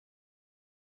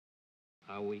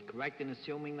Are we correct in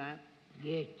assuming that?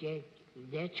 Yes,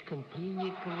 that's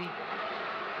completely correct.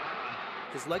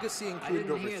 His legacy included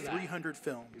over 300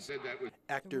 films.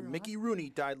 Actor Mickey Rooney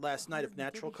died last night of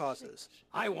natural causes.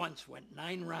 I once went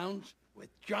 9 rounds with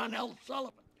John L.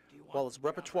 Sullivan. While his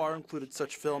repertoire included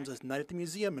such films as Night at the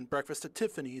Museum and Breakfast at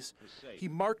Tiffany's, he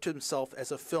marked himself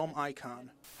as a film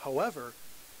icon. However,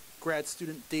 grad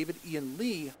student David Ian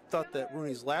Lee thought that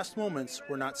Rooney's last moments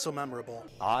were not so memorable.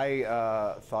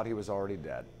 I thought he was already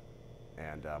dead,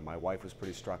 and my wife was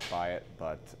pretty struck by it,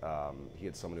 but he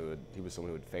was someone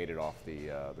who had faded off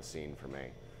the scene for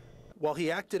me. While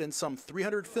he acted in some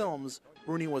 300 films,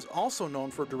 Rooney was also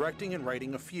known for directing and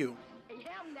writing a few.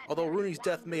 Although Rooney's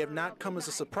death may have not come as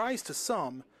a surprise to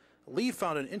some, Lee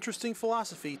found an interesting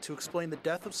philosophy to explain the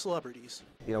death of celebrities.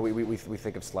 You know, we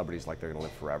think of celebrities like they're going to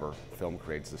live forever. Film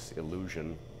creates this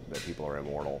illusion that people are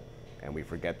immortal, and we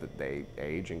forget that they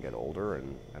age and get older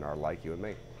and are like you and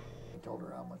me. I told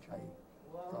her how much I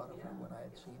thought of her when I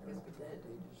had seen her at the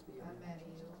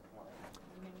Pantages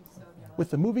Theater.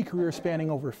 With a movie career spanning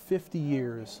over 50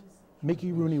 years,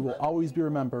 Mickey Rooney will always be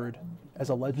remembered as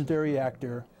a legendary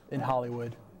actor in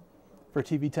Hollywood. For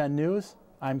TV 10 News,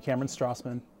 I'm Cameron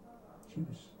Strassman. She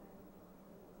was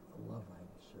the love I had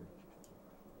searched.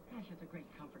 Gosh, it's a great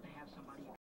comfort to have.